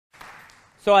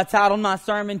So I titled my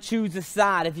sermon, Choose a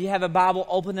Side. If you have a Bible,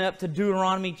 open it up to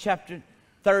Deuteronomy chapter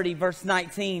 30, verse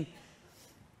 19.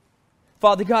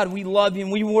 Father God, we love you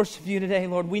and we worship you today,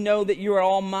 Lord. We know that you are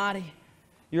almighty.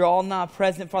 You're all not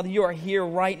present, Father. You are here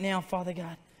right now, Father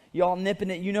God. You're all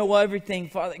nipping it. You know everything,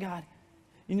 Father God.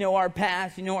 You know our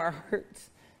past. You know our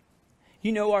hurts.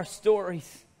 You know our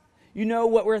stories. You know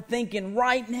what we're thinking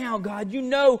right now, God. You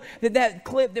know that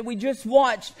clip that we just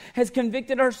watched has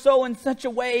convicted our soul in such a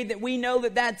way that we know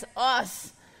that that's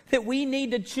us, that we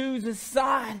need to choose a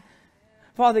side.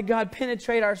 Father God,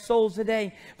 penetrate our souls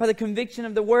today by the conviction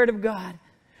of the Word of God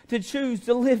to choose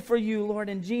to live for you, Lord.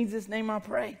 In Jesus' name I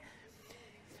pray.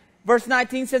 Verse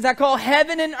 19 says, I call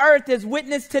heaven and earth as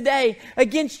witness today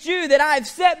against you that I have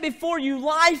set before you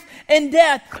life and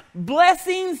death,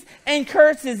 blessings and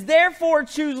curses. Therefore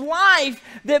choose life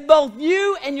that both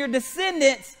you and your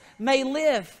descendants may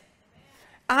live.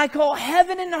 I call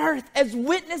heaven and earth as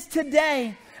witness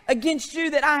today against you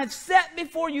that I have set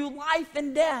before you life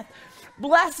and death,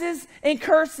 blessings and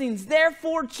cursings.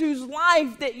 Therefore choose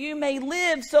life that you may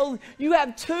live. So you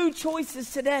have two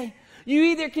choices today. You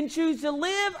either can choose to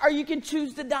live or you can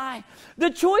choose to die. The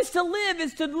choice to live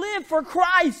is to live for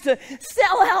Christ, to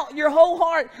sell out your whole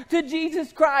heart to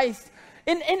Jesus Christ.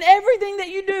 In everything that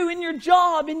you do, in your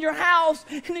job, in your house,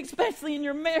 and especially in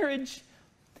your marriage,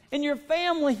 in your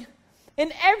family,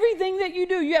 in everything that you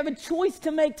do, you have a choice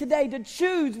to make today to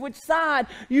choose which side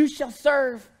you shall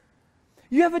serve.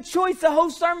 You have a choice. The whole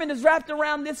sermon is wrapped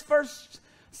around this first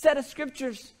set of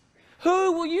scriptures.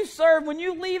 Who will you serve when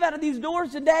you leave out of these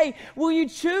doors today? Will you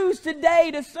choose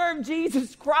today to serve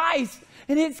Jesus Christ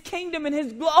and His kingdom and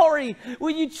His glory?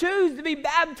 Will you choose to be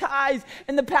baptized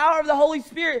in the power of the Holy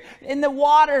Spirit in the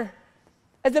water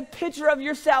as a picture of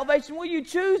your salvation? Will you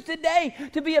choose today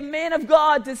to be a man of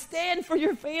God, to stand for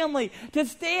your family, to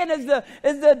stand as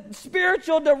the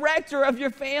spiritual director of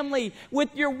your family with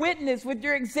your witness, with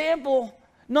your example?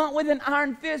 Not with an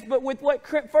iron fist, but with what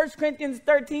 1 Corinthians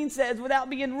 13 says, without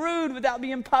being rude, without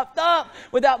being puffed up,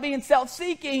 without being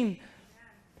self-seeking.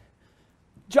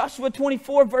 Joshua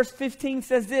 24 verse 15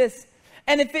 says this,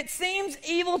 and if it seems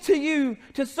evil to you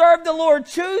to serve the Lord,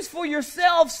 choose for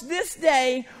yourselves this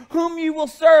day whom you will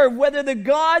serve, whether the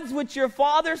gods which your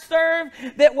fathers served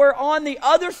that were on the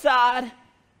other side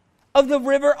of the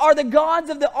river are the gods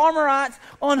of the Amorites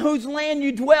on whose land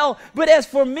you dwell. But as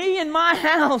for me and my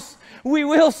house, we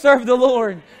will serve the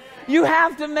Lord. You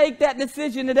have to make that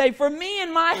decision today. For me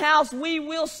and my house, we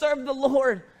will serve the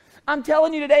Lord. I'm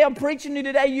telling you today, I'm preaching to you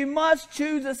today, you must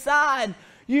choose a side.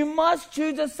 You must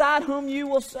choose a side whom you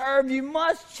will serve. You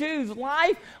must choose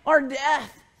life or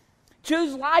death.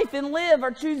 Choose life and live, or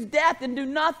choose death and do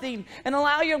nothing and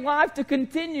allow your life to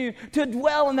continue to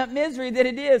dwell in that misery that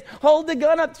it is. Hold the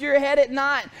gun up to your head at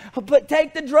night. But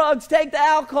take the drugs, take the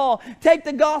alcohol, take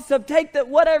the gossip, take the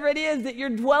whatever it is that you're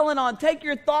dwelling on. Take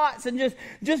your thoughts and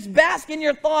just bask in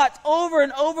your thoughts over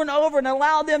and over and over and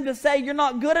allow them to say you're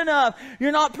not good enough,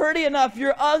 you're not pretty enough,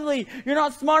 you're ugly, you're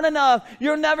not smart enough,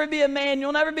 you'll never be a man,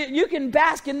 you'll never be. You can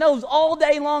bask in those all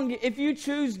day long if you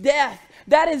choose death.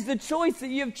 That is the choice that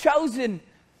you've chosen.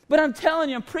 But I'm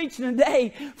telling you, I'm preaching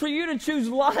today for you to choose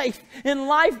life and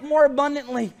life more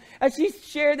abundantly. As she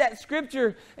shared that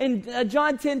scripture in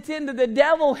John 10:10, that the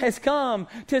devil has come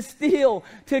to steal,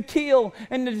 to kill,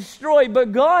 and to destroy.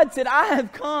 But God said, I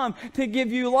have come to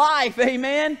give you life.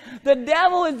 Amen. The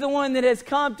devil is the one that has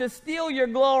come to steal your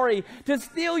glory, to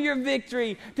steal your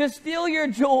victory, to steal your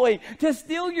joy, to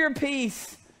steal your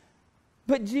peace.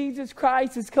 But Jesus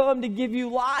Christ has come to give you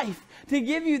life, to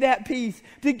give you that peace,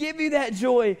 to give you that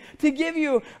joy, to give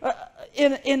you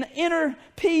an inner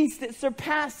peace that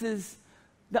surpasses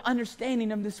the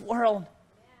understanding of this world.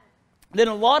 That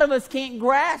a lot of us can't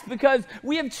grasp because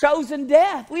we have chosen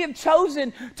death. We have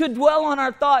chosen to dwell on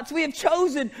our thoughts. We have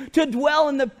chosen to dwell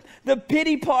in the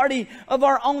pity party of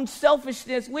our own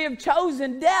selfishness. We have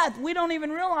chosen death. We don't even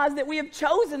realize that we have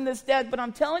chosen this death. But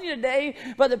I'm telling you today,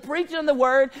 by the preaching of the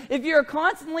word, if you're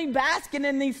constantly basking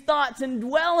in these thoughts and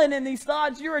dwelling in these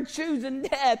thoughts, you're choosing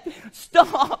death.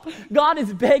 Stop. God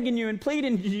is begging you and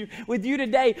pleading with you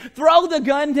today. Throw the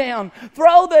gun down.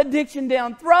 Throw the addiction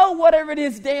down. Throw whatever it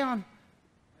is down.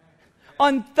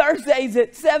 On Thursdays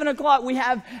at 7 o'clock, we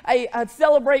have a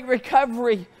Celebrate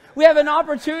Recovery. We have an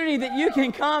opportunity that you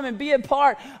can come and be a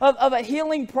part of a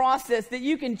healing process, that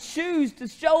you can choose to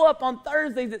show up on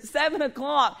Thursdays at 7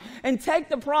 o'clock and take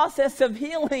the process of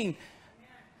healing.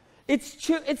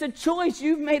 It's a choice.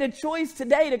 You've made a choice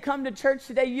today to come to church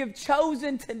today. You've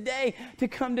chosen today to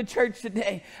come to church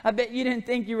today. I bet you didn't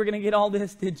think you were going to get all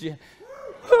this, did you?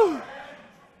 Whew.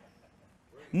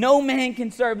 No man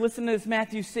can serve, listen to this,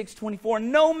 Matthew 6:24.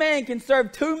 No man can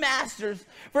serve two masters,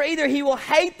 for either he will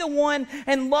hate the one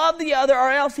and love the other,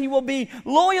 or else he will be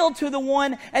loyal to the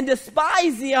one and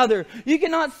despise the other. You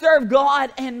cannot serve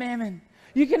God and mammon.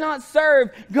 You cannot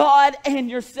serve God and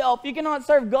yourself. You cannot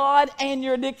serve God and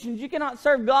your addictions. You cannot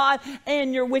serve God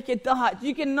and your wicked thoughts.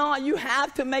 You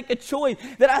have to make a choice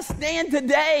that I stand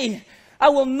today. I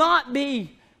will not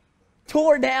be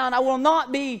tore down. I will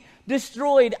not be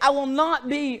destroyed. I will not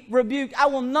be rebuked. I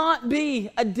will not be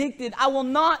addicted. I will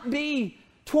not be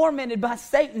tormented by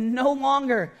Satan no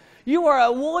longer. You are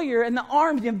a warrior in the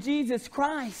army of Jesus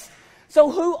Christ.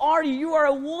 So who are you? You are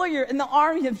a warrior in the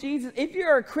army of Jesus. If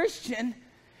you're a Christian,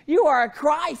 you are a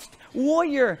Christ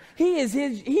warrior. He is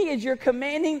your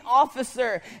commanding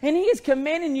officer, and he is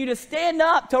commanding you to stand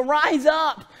up, to rise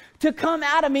up, to come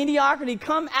out of mediocrity,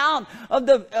 come out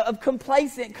of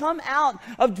complacent, come out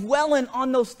of dwelling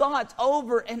on those thoughts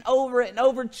over and over and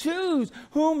over. Choose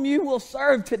whom you will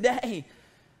serve today.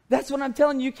 That's what I'm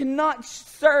telling you. You cannot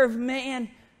serve man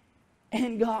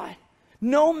and God.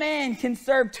 No man can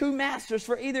serve two masters,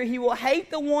 for either he will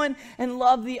hate the one and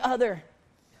love the other.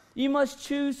 You must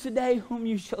choose today whom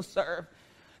you shall serve.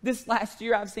 This last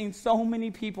year, I've seen so many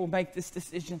people make this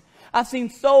decision. I've seen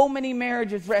so many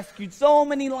marriages rescued, so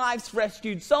many lives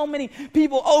rescued, so many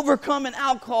people overcoming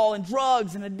alcohol and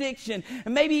drugs and addiction,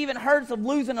 and maybe even hurts of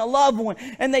losing a loved one.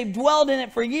 And they've dwelled in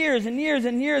it for years and years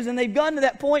and years, and they've gone to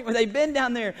that point where they've been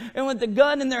down there and with the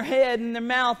gun in their head and their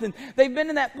mouth, and they've been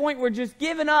to that point where just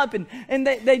giving up, and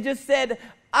they just said,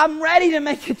 I'm ready to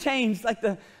make a change. Like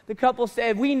the couple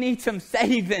said, we need some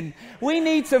saving. We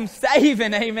need some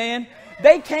saving, amen.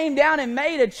 They came down and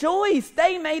made a choice.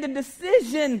 They made a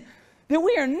decision that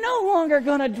we are no longer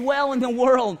going to dwell in the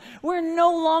world. We're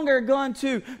no longer going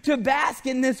to bask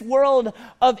in this world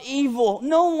of evil.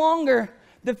 No longer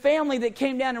the family that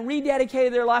came down and rededicated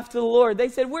their life to the Lord. They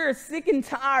said, we're sick and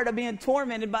tired of being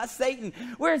tormented by Satan.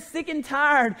 We're sick and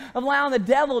tired of allowing the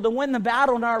devil to win the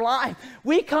battle in our life.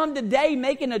 We come today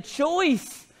making a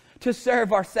choice to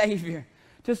serve our Savior,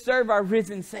 to serve our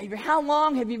risen Savior. How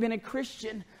long have you been a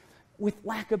Christian with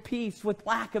lack of peace, with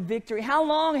lack of victory? How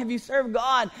long have you served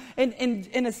God in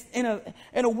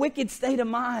a wicked state of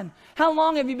mind? How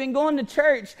long have you been going to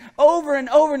church over and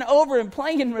over and over and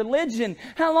playing religion?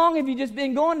 How long have you just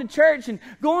been going to church and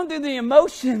going through the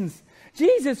emotions?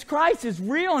 Jesus Christ is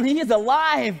real and he is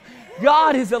alive.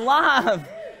 God is alive.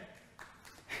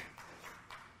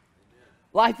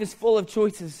 Life is full of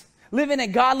choices. Living a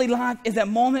godly life is a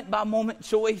moment-by-moment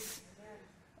choice.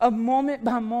 A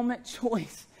moment-by-moment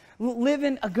choice.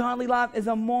 Living a godly life is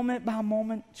a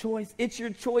moment-by-moment choice. It's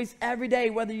your choice every day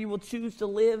whether you will choose to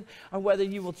live or whether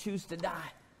you will choose to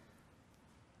die.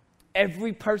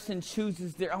 Every person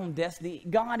chooses their own destiny.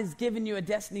 God has given you a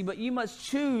destiny, but you must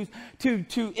choose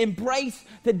to embrace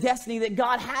the destiny that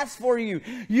God has for you.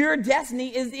 Your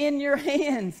destiny is in your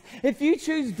hands. If you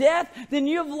choose death, then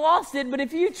you have lost it. But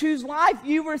if you choose life,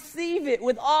 you receive it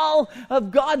with all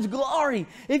of God's glory.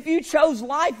 If you chose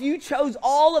life, you chose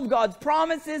all of God's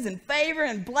promises and favor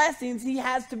and blessings he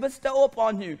has to bestow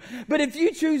upon you. But if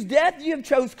you choose death, you have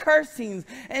chose cursings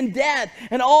and death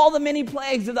and all the many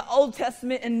plagues of the Old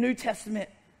Testament and New Testament.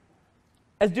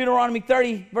 As Deuteronomy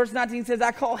 30 verse 19 says,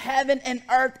 I call heaven and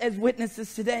earth as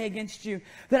witnesses today against you,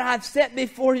 that I've set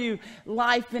before you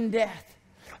life and death,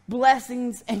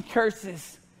 blessings and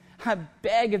curses. I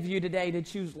beg of you today to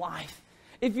choose life.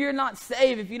 If you're not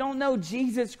saved, if you don't know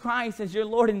Jesus Christ as your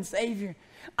Lord and Savior,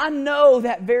 I know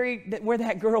where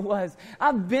that girl was.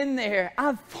 I've been there.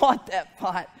 I've fought that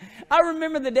fight. I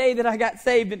remember the day that I got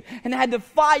saved and had to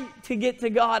fight to get to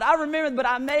God. I remember, but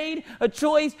I made a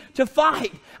choice to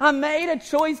fight. I made a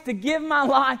choice to give my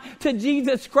life to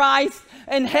Jesus Christ,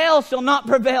 and hell shall not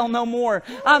prevail no more.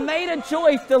 I made a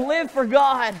choice to live for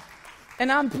God.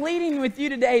 And I'm pleading with you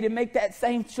today to make that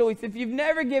same choice. If you've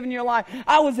never given your life,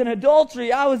 I was in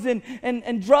adultery, I was in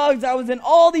drugs, I was in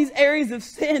all these areas of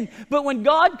sin. But when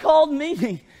God called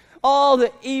me, all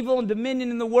the evil and dominion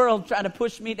in the world tried to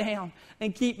push me down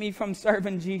and keep me from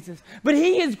serving Jesus. But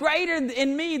he is greater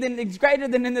in me than is greater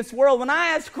than in this world. When I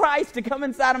ask Christ to come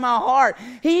inside of my heart,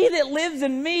 he that lives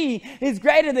in me is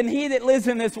greater than he that lives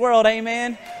in this world.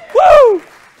 Amen. Woo!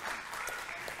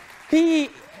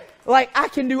 I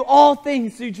can do all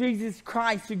things through Jesus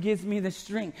Christ who gives me the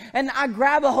strength. And I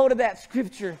grab a hold of that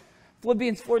scripture,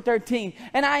 Philippians 4:13,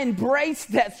 and I embrace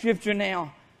that scripture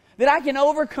now. That I can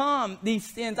overcome these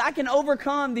sins. I can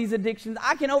overcome these addictions.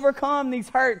 I can overcome these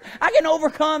hurts. I can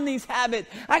overcome these habits.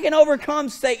 I can overcome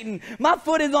Satan. My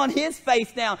foot is on his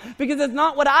face now because it's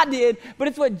not what I did, but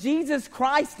it's what Jesus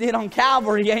Christ did on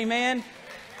Calvary. Amen.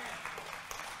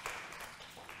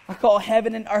 I call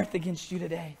heaven and earth against you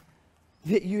today.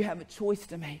 That you have a choice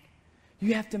to make.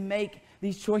 You have to make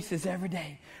these choices every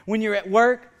day. When you're at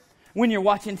work, when you're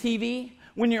watching TV,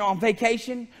 when you're on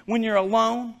vacation, when you're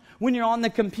alone, when you're on the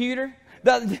computer.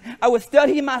 I was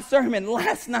studying my sermon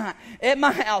last night at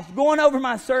my house, going over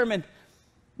my sermon.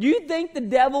 You think the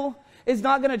devil is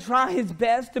not going to try his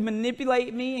best to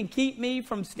manipulate me and keep me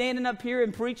from standing up here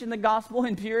and preaching the gospel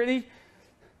in purity?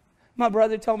 My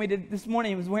brother told me this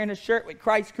morning he was wearing a shirt with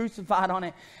Christ crucified on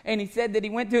it. And he said that he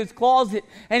went to his closet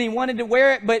and he wanted to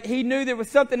wear it, but he knew there was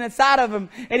something inside of him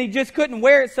and he just couldn't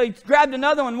wear it. So he grabbed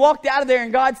another one, walked out of there,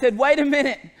 and God said, wait a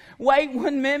minute, wait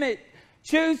 1 minute.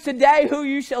 Choose today who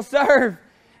you shall serve.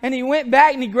 And he went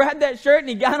back and he grabbed that shirt and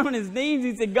he got on his knees.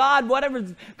 He said, God,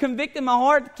 whatever's convicting my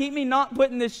heart to keep me not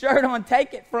putting this shirt on,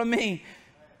 take it from me.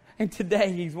 And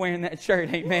today he's wearing that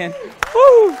shirt. Amen.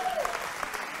 Woo!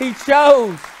 He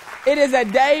chose. It is a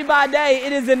day by day.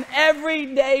 It is an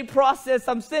everyday process.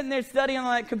 I'm sitting there studying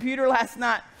on that computer last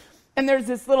night. And there's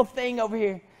this little thing over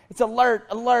here. It's alert,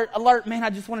 alert, alert. Man,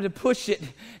 I just wanted to push it.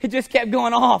 It just kept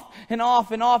going off and off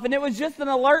and off. And it was just an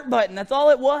alert button. That's all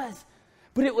it was.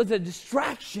 But it was a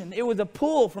distraction. It was a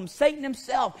pull from Satan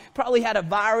himself. Probably had a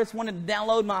virus, wanted to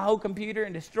download my whole computer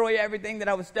and destroy everything that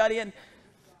I was studying.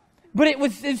 But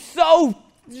it's so,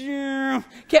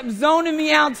 kept zoning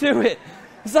me out to it.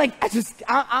 It's like,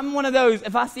 I'm one of those,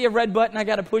 if I see a red button, I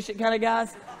got to push it kind of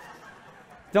guys.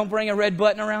 Don't bring a red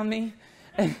button around me.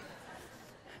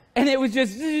 And it was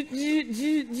just,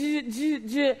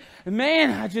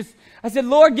 man, I said,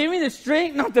 Lord, give me the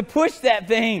strength not to push that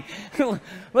thing.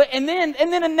 and then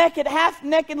a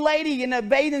half-naked lady in a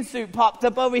bathing suit popped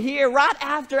up over here right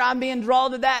after I'm being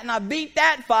drawn to that, and I beat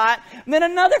that fight. And then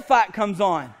another fight comes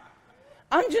on.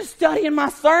 I'm just studying my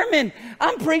sermon.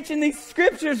 I'm preaching these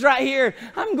scriptures right here.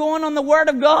 I'm going on the Word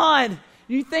of God.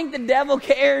 You think the devil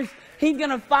cares? He's going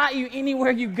to fight you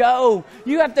anywhere you go.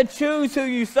 You have to choose who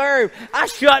you serve. I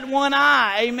shut one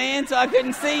eye, amen, so I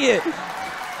couldn't see it.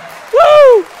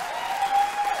 Woo!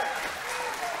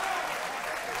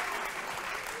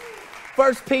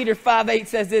 1 Peter 5:8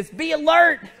 says this, be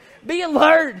alert,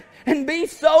 and be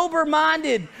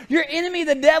sober-minded. Your enemy,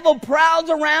 the devil,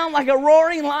 prowls around like a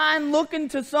roaring lion looking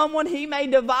to someone he may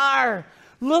devour.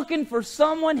 Looking for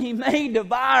someone he may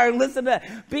devour. Listen to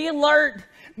that. Be alert.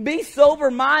 Be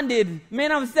sober-minded.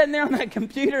 Man, I was sitting there on that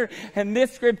computer and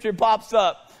this scripture pops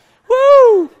up.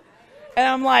 Woo! And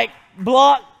I'm like,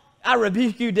 block. I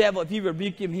rebuke you, devil. If you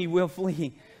rebuke him, he will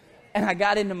flee. And I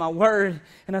got into my word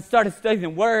and I started studying the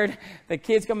word. The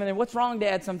kids come in there, what's wrong,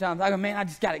 Dad? Sometimes I go, man, I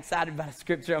just got excited about a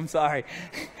scripture. I'm sorry.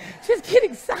 Just get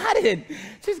excited.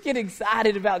 Just get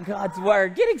excited about God's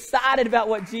word. Get excited about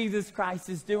what Jesus Christ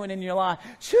is doing in your life.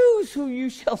 Choose who you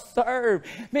shall serve.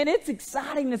 Man, it's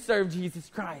exciting to serve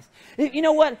Jesus Christ. You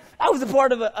know what? I was a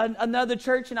part of another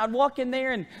church and I'd walk in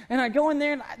there and I'd go in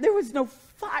there and there was no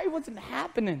fire. It wasn't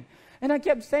happening. And I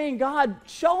kept saying, God,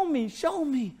 show me, show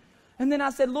me. And then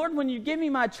I said, Lord, when you give me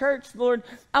my church, Lord,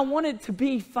 I want it to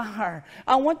be fire.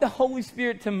 I want the Holy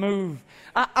Spirit to move.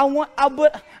 I want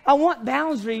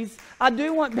boundaries. I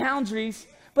do want boundaries,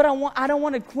 but I don't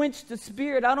want to quench the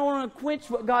Spirit. I don't want to quench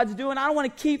what God's doing. I don't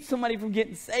want to keep somebody from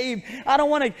getting saved. I don't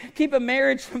want to keep a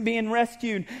marriage from being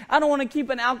rescued. I don't want to keep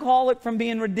an alcoholic from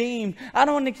being redeemed. I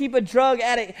don't want to keep a drug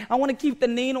addict. I want to keep the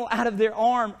needle out of their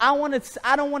arm. I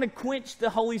don't want to quench the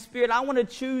Holy Spirit. I want to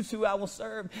choose who I will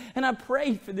serve. And I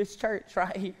pray for this church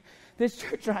right here. This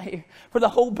church right here. For the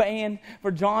whole band.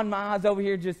 For John Mize over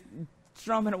here just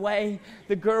strumming away,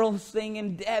 the girls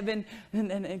singing, Devin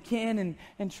and Ken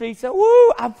and Teresa.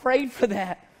 Woo! I prayed for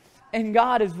that. And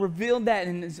God has revealed that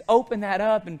and has opened that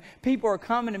up. And people are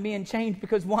coming and being changed.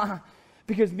 Because why?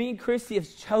 Because me and Christy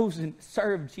have chosen to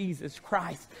serve Jesus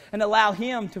Christ and allow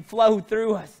Him to flow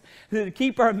through us. To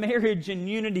keep our marriage in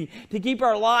unity. To keep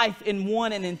our life in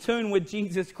one and in tune with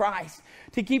Jesus Christ.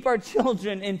 To keep our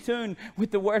children in tune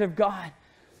with the Word of God.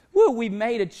 Woo, we've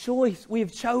made a choice. We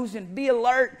have chosen. Be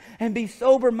alert and be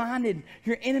sober-minded.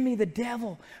 Your enemy, the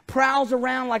devil, prowls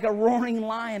around like a roaring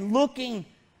lion looking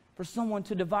for someone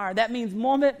to devour. That means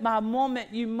moment by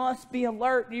moment, you must be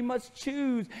alert. You must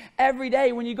choose every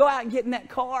day. When you go out and get in that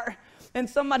car and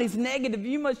somebody's negative,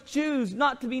 you must choose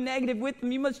not to be negative with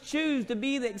them. You must choose to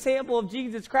be the example of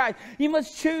Jesus Christ. You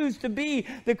must choose to be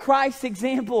the Christ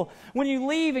example. When you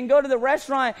leave and go to the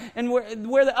restaurant and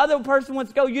where the other person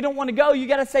wants to go, you don't want to go. You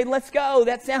got to say, let's go.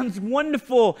 That sounds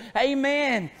wonderful.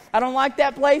 Amen. I don't like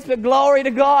that place, but glory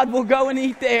to God. We'll go and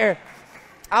eat there.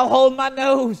 I'll hold my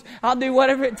nose. I'll do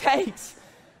whatever it takes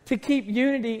to keep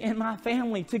unity in my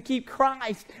family, to keep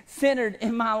Christ centered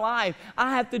in my life.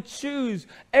 I have to choose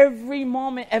every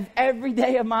moment of every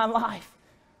day of my life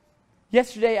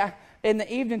Yesterday, in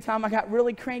the evening time, I got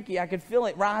really cranky. I could feel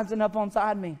it rising up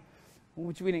inside me,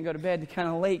 which we didn't go to bed kind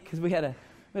of late because we had a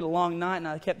long night, and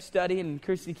I kept studying, and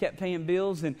Christy kept paying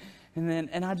bills, and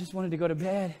I just wanted to go to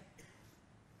bed.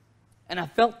 And I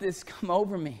felt this come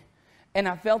over me, and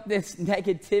I felt this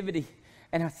negativity,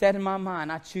 and I said in my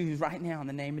mind, I choose right now in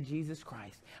the name of Jesus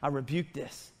Christ. I rebuke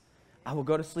this. I will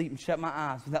go to sleep and shut my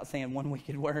eyes without saying one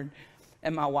wicked word.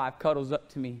 And my wife cuddles up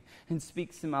to me and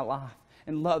speaks in my life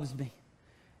and loves me.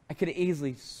 I could have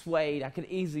easily swayed. I could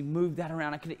have easily moved that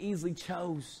around. I could have easily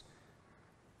chose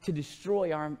to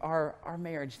destroy our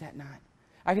marriage that night.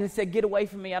 I could have said, get away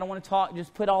from me. I don't want to talk.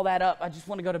 Just put all that up. I just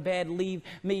want to go to bed. Leave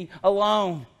me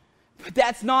alone. But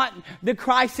that's not the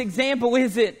Christ example,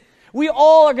 is it? We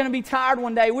all are going to be tired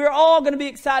one day. We're all going to be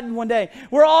excited one day.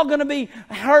 We're all going to be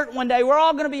hurt one day. We're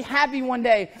all going to be happy one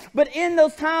day. But in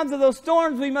those times of those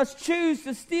storms, we must choose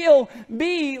to still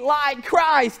be like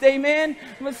Christ. Amen?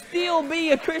 We must still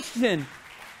be a Christian.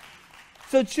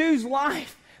 So choose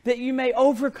life that you may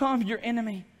overcome your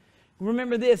enemy.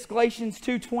 Remember this, Galatians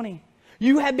 2:20.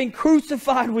 You have been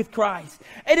crucified with Christ.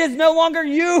 It is no longer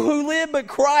you who live, but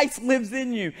Christ lives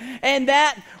in you. And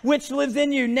that which lives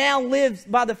in you now lives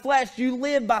by the flesh. You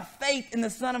live by faith in the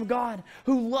Son of God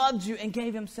who loved you and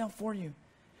gave himself for you.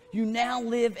 You now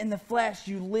live in the flesh.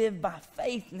 You live by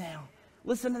faith now.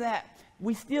 Listen to that.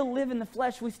 We still live in the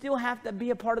flesh. We still have to be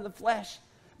a part of the flesh.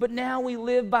 But now we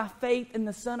live by faith in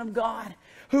the Son of God.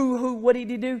 Who what did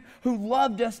he do? Who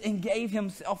loved us and gave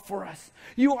himself for us.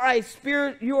 You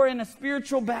are in a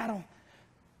spiritual battle.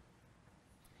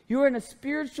 You are in a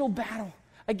spiritual battle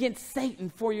against Satan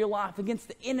for your life, against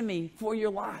the enemy for your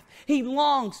life. He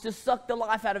longs to suck the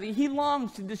life out of you. He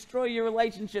longs to destroy your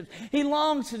relationships. He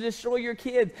longs to destroy your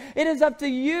kids. It is up to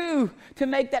you to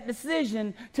make that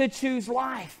decision to choose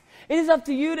life. It is up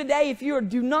to you today. If you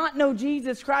do not know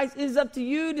Jesus Christ, it is up to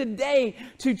you today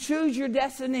to choose your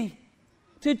destiny.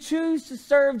 To choose to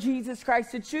serve Jesus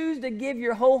Christ, to choose to give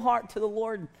your whole heart to the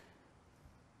Lord.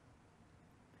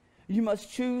 You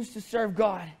must choose to serve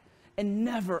God and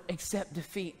never accept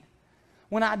defeat.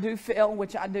 When I do fail,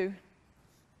 which I do,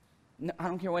 I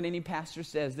don't care what any pastor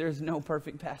says, there's no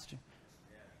perfect pastor.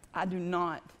 I do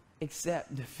not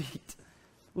accept defeat.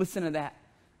 Listen to that.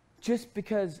 Just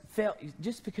because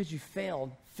you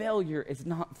failed, failure is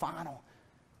not final.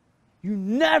 You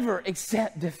never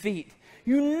accept defeat.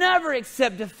 You never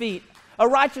accept defeat. A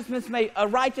righteous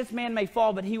man may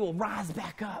fall, but he will rise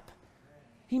back up.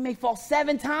 He may fall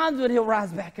 7 times, but he'll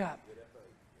rise back up.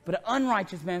 But an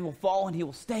unrighteous man will fall and he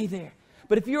will stay there.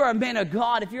 But if you're a man of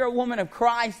God, if you're a woman of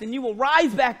Christ, then you will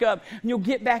rise back up and you'll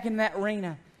get back in that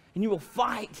arena and you will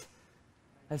fight.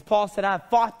 As Paul said, I've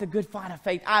fought the good fight of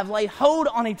faith. I've laid hold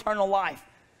on eternal life.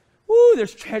 Woo,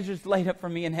 there's treasures laid up for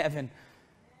me in heaven.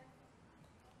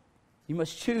 You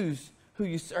must choose who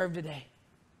you serve today.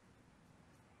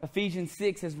 Ephesians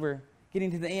 6, as we're getting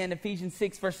to the end, Ephesians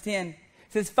 6, verse 10,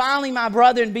 says, finally, my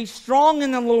brethren, be strong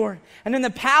in the Lord and in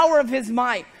the power of his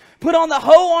might. Put on the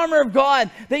whole armor of God,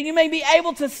 that you may be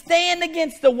able to stand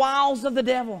against the wiles of the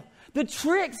devil, the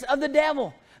tricks of the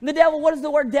devil. The devil, what does the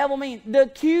word devil mean? The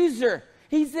accuser.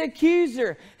 He's the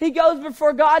accuser. He goes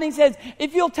before God and he says,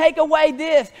 if you'll take away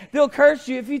this, they'll curse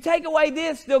you. If you take away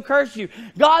this, they'll curse you.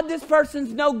 God, this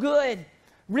person's no good.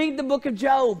 Read the book of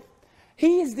Job.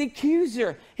 He is the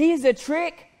accuser. He is a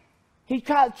trick. He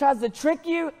tries to trick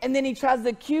you, and then he tries to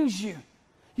accuse you.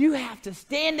 You have to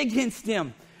stand against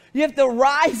him. You have to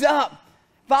rise up.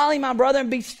 Finally, my brother,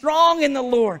 and be strong in the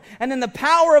Lord and in the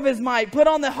power of his might. Put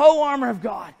on the whole armor of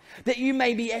God, that you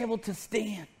may be able to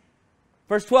stand.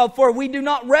 Verse 12, for we do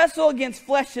not wrestle against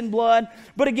flesh and blood,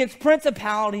 but against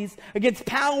principalities, against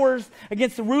powers,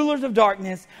 against the rulers of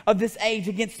darkness of this age,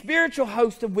 against spiritual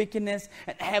hosts of wickedness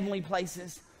in heavenly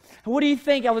places. What do you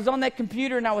think? I was on that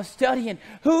computer and I was studying.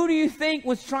 Who do you think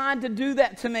was trying to do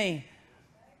that to me?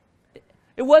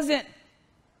 It wasn't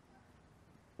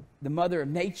the mother of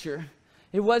nature.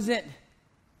 It wasn't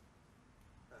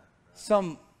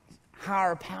some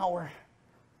higher power.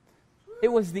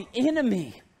 It was the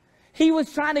enemy. He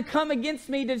was trying to come against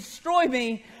me to destroy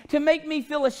me, to make me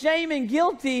feel ashamed and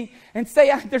guilty and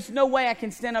say, there's no way I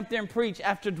can stand up there and preach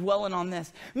after dwelling on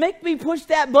this. Make me push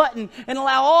that button and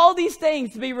allow all these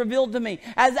things to be revealed to me.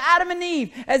 As Adam and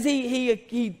Eve, as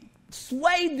he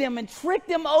swayed them and tricked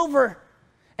them over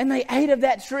and they ate of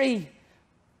that tree.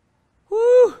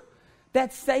 Woo!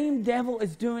 That same devil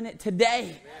is doing it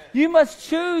today. You must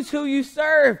choose who you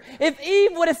serve. If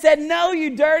Eve would have said, no,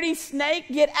 you dirty snake,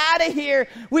 get out of here,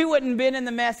 we wouldn't have been in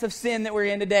the mess of sin that we're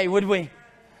in today, would we?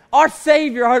 Our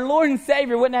Savior, our Lord and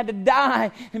Savior, wouldn't have to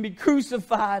die and be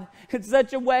crucified in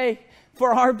such a way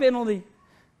for our penalty.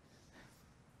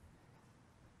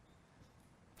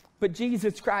 But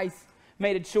Jesus Christ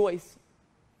made a choice.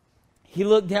 He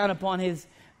looked down upon his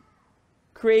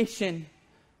creation,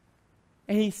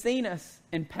 and he's seen us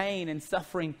in pain and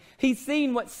suffering. He's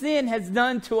seen what sin has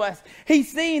done to us.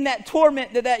 He's seen that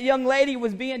torment that young lady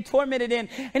was being tormented in.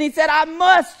 And he said, I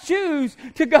must choose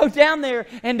to go down there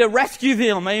and to rescue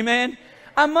them. Amen.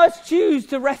 I must choose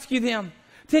to rescue them.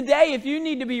 Today, if you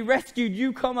need to be rescued,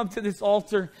 you come up to this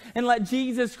altar and let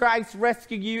Jesus Christ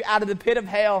rescue you out of the pit of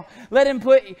hell. Let him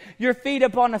put your feet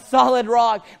upon a solid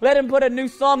rock. Let him put a new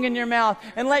song in your mouth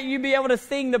and let you be able to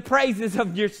sing the praises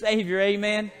of your Savior.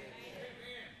 Amen.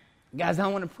 Guys, I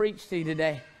want to preach to you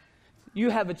today. You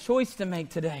have a choice to make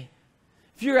today.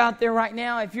 If you're out there right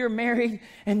now, if you're married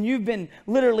and you've been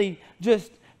literally just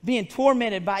being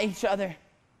tormented by each other,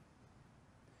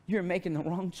 you're making the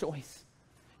wrong choice.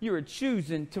 You are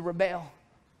choosing to rebel.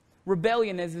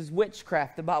 Rebellion is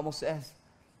witchcraft, the Bible says.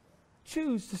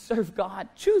 Choose to serve God.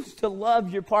 Choose to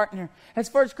love your partner.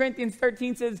 As 1 Corinthians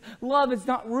 13 says, love is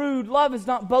not rude. Love is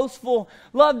not boastful.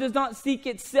 Love does not seek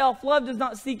itself. Love does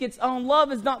not seek its own.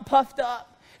 Love is not puffed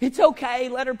up. It's okay.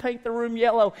 Let her paint the room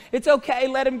yellow. It's okay.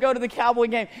 Let him go to the Cowboy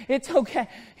game. It's okay.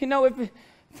 You know,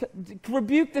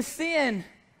 rebuke the sin,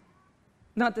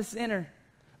 not the sinner.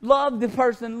 Love the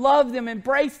person, love them,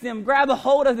 embrace them, grab a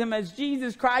hold of them as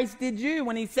Jesus Christ did you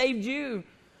when he saved you.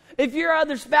 If your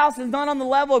other spouse is not on the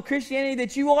level of Christianity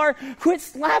that you are, quit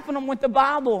slapping them with the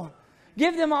Bible.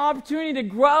 Give them an opportunity to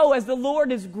grow as the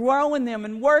Lord is growing them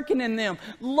and working in them.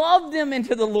 Love them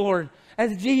into the Lord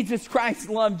as Jesus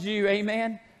Christ loved you.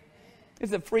 Amen.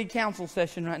 It's a free counsel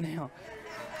session right now.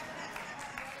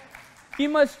 You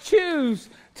must choose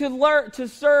to learn to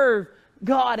serve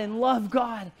God and love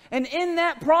God. And in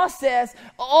that process,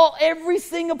 every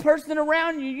single person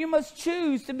around you, you must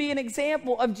choose to be an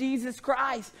example of Jesus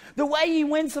Christ. The way you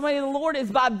win somebody to the Lord is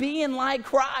by being like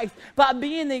Christ, by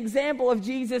being the example of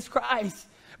Jesus Christ,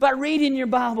 by reading your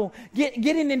Bible,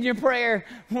 getting into your prayer,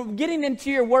 getting into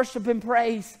your worship and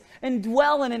praise, and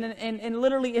dwelling and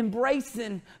literally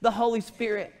embracing the Holy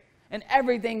Spirit and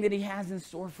everything that he has in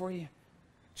store for you.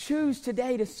 Choose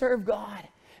today to serve God.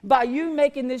 By you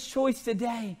making this choice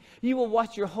today, you will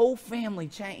watch your whole family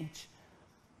change.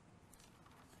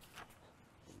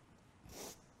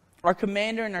 Our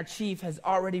commander and our chief has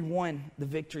already won the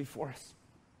victory for us.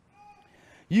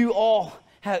 You all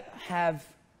have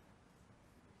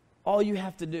all you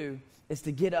have to do is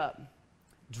to get up,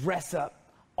 dress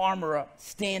up, armor up,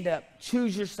 stand up,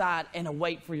 choose your side, and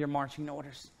await for your marching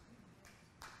orders.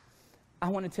 I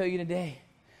want to tell you today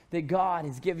that God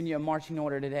has given you a marching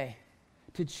order today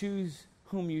to choose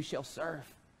whom you shall serve.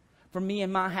 For me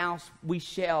and my house, we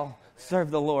shall serve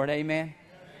the Lord. Amen. Amen.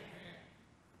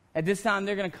 At this time,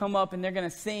 they're going to come up and they're going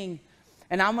to sing.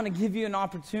 And I'm going to give you an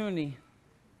opportunity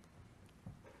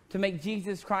to make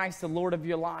Jesus Christ the Lord of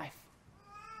your life.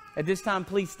 At this time,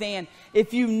 please stand.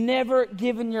 If you've never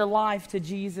given your life to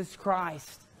Jesus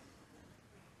Christ,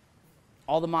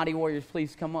 all the mighty warriors,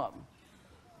 please come up.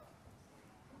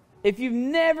 If you've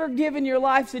never given your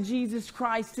life to Jesus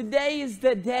Christ, today is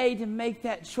the day to make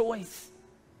that choice.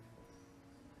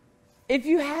 If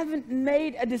you haven't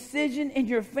made a decision in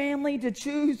your family to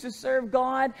choose to serve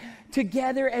God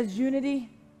together as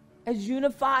unity, as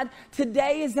unified,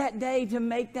 today is that day to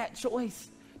make that choice.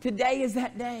 Today is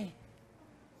that day.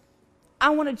 I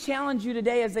want to challenge you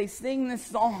today as they sing this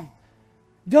song.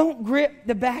 Don't grip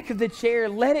the back of the chair.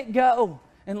 Let it go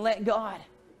and let God.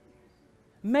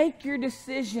 Make your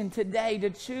decision today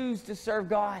to choose to serve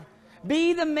God.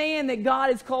 Be the man that God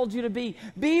has called you to be.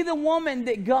 Be the woman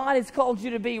that God has called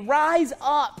you to be. Rise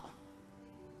up.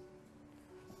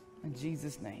 In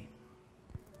Jesus' name.